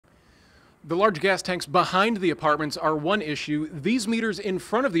The large gas tanks behind the apartments are one issue. These meters in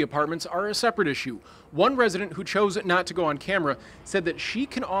front of the apartments are a separate issue. One resident who chose not to go on camera said that she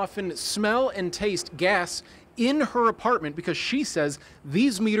can often smell and taste gas in her apartment because she says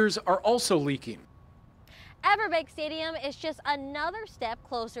these meters are also leaking. Everbank Stadium is just another step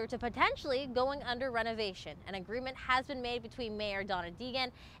closer to potentially going under renovation. An agreement has been made between Mayor Donna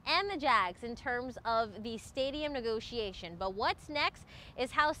Deegan and the Jags in terms of the stadium negotiation. But what's next is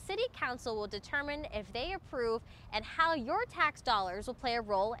how City Council will determine if they approve and how your tax dollars will play a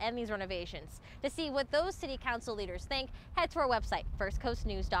role in these renovations. To see what those City Council leaders think, head to our website,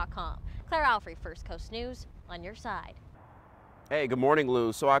 firstcoastnews.com. Claire Alfrey, First Coast News, on your side. Hey, good morning,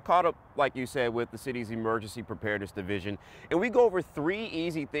 Lou. So I caught up, like you said, with the city's Emergency Preparedness Division, and we go over 3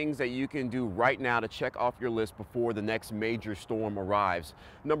 easy things that you can do right now to check off your list before the next major storm arrives.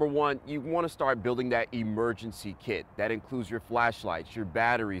 Number 1, you want to start building that emergency kit. That includes your flashlights, your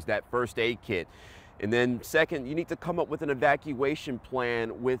batteries, that first aid kit. And then second, you need to come up with an evacuation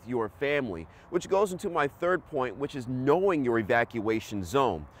plan with your family, which goes into my 3rd point, which is knowing your evacuation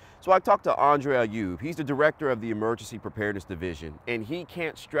zone. So I talked to Andre Ayub. He's the director of the Emergency Preparedness Division, and he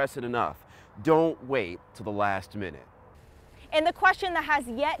can't stress it enough. Don't wait till the last minute. And the question that has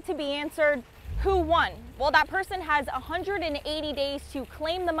yet to be answered, who won? Well, that person has 180 days to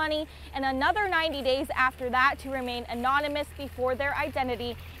claim the money and another 90 days after that to remain anonymous before their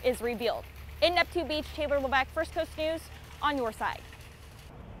identity is revealed. In Neptune Beach, Taylor Levesque, First Coast News, on your side.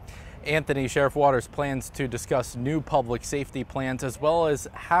 Anthony, Sheriff Waters plans to discuss new public safety plans as well as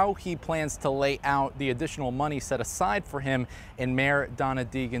how he plans to lay out the additional money set aside for him in Mayor Donna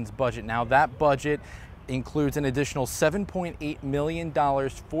Deegan's budget. Now, that budget includes an additional $7.8 million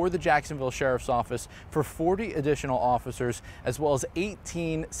for the Jacksonville Sheriff's Office for 40 additional officers, as well as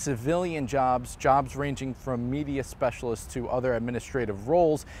 18 civilian jobs ranging from media specialists to other administrative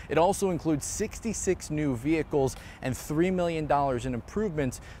roles. It also includes 66 new vehicles and $3 million in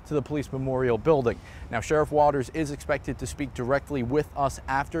improvements to the police memorial building. Now, Sheriff Waters is expected to speak directly with us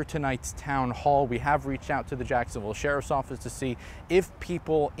after tonight's town hall. We have reached out to the Jacksonville Sheriff's Office to see if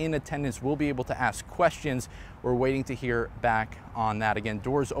people in attendance will be able to ask questions. We're waiting to hear back on that. Again,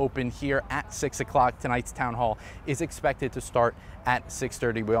 doors open here at 6 o'clock. Tonight's town hall is expected to start at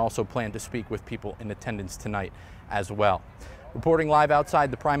 6:30. We also plan to speak with people in attendance tonight as well. Reporting live outside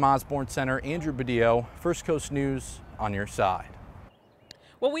the Prime Osborne Center, Andrew Badillo, First Coast News, on your side.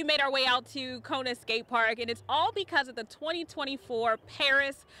 Well, we made our way out to Kona Skate Park, and it's all because of the 2024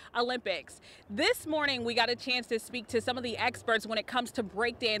 Paris Olympics. This morning, we got a chance to speak to some of the experts when it comes to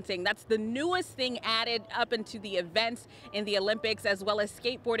breakdancing. That's the newest thing added up into the events in the Olympics, as well as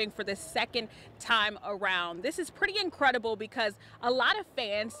skateboarding for the 2nd time around. This is pretty incredible because a lot of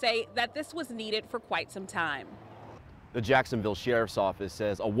fans say that this was needed for quite some time. The Jacksonville Sheriff's Office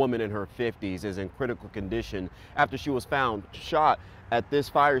says a woman in her 50s is in critical condition after she was found shot at this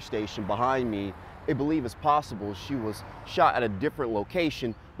fire station behind me. They believe it's possible she was shot at a different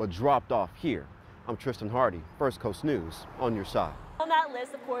location but dropped off here. I'm Tristan Hardy, First Coast News, on your side. On that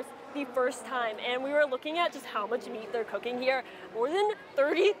list, of course, the first time, and we were looking at just how much meat they're cooking here. More than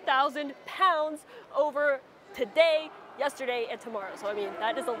 30,000 pounds over today, yesterday, and tomorrow. So I mean,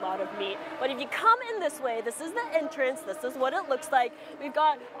 that is a lot of meat. But if you come in this way, this is the entrance, this is what it looks like. We've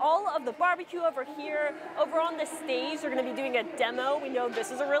got all of the barbecue over here. Over on the stage, they're gonna be doing a demo. We know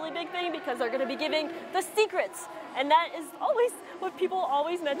this is a really big thing because they're gonna be giving the secrets. And that is always what people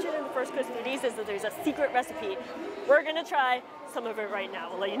always mention in the First Coast Foodies, is that there's a secret recipe. We're gonna try some of it right now.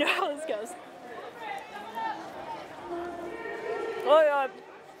 We'll let you know how this goes. Oh yeah,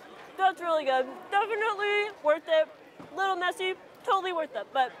 that's really good. Definitely worth it. Little messy, totally worth it.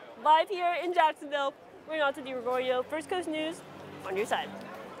 But live here in Jacksonville, we're not to DiGregorio. First Coast News, on your side.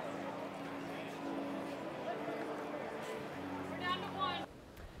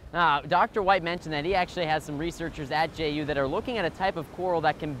 Dr. White mentioned that he actually has some researchers at JU that are looking at a type of coral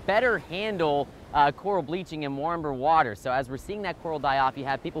that can better handle coral bleaching in warmer water. So as we're seeing that coral die off, you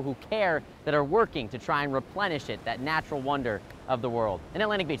have people who care that are working to try and replenish it, that natural wonder of the world. In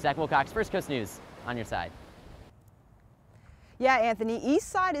Atlantic Beach, Zach Wilcox, First Coast News, on your side. Yeah, Anthony, East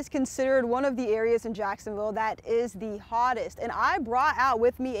Side is considered one of the areas in Jacksonville that is the hottest. And I brought out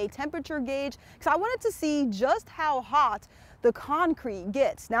with me a temperature gauge because I wanted to see just how hot the concrete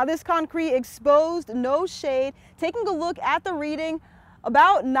gets. Now, this concrete exposed, no shade. Taking a look at the reading,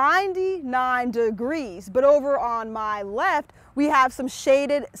 about 99 degrees. But over on my left, we have some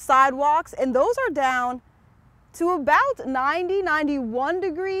shaded sidewalks, and those are down to about 90, 91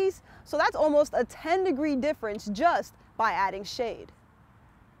 degrees. So that's almost a 10-degree difference just by adding shade.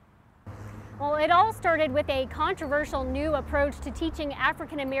 Well, it all started with a controversial new approach to teaching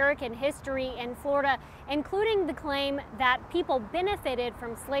African American history in Florida, including the claim that people benefited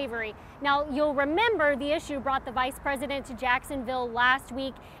from slavery. Now, you'll remember the issue brought the vice president to Jacksonville last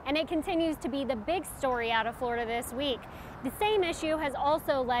week, and it continues to be the big story out of Florida this week. The same issue has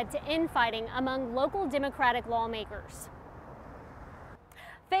also led to infighting among local Democratic lawmakers.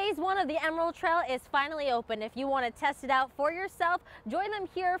 Phase 1 of the Emerald Trail is finally open. If you want to test it out for yourself, join them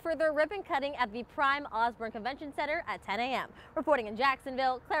here for their ribbon cutting at the Prime Osborne Convention Center at 10 a.m. Reporting in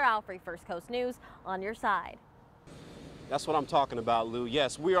Jacksonville, Claire Alfrey, First Coast News, on your side. That's what I'm talking about, Lou.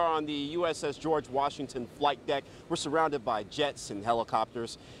 Yes, we are on the USS George Washington flight deck. We're surrounded by jets and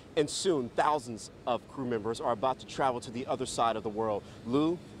helicopters, and soon thousands of crew members are about to travel to the other side of the world.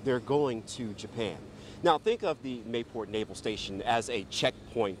 Lou, they're going to Japan. Now, think of the Mayport Naval Station as a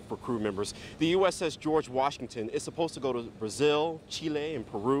checkpoint for crew members. The USS George Washington is supposed to go to Brazil, Chile, and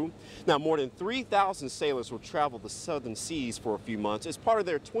Peru. Now, more than 3,000 sailors will travel the southern seas for a few months as part of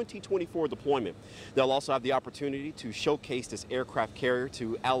their 2024 deployment. They'll also have the opportunity to showcase this aircraft carrier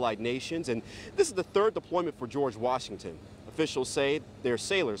to allied nations, and this is the third deployment for George Washington. Officials say their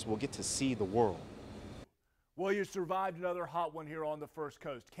sailors will get to see the world. Well, you survived another hot one here on the First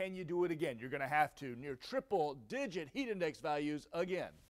Coast. Can you do it again? You're going to have to. Near triple-digit heat index values again.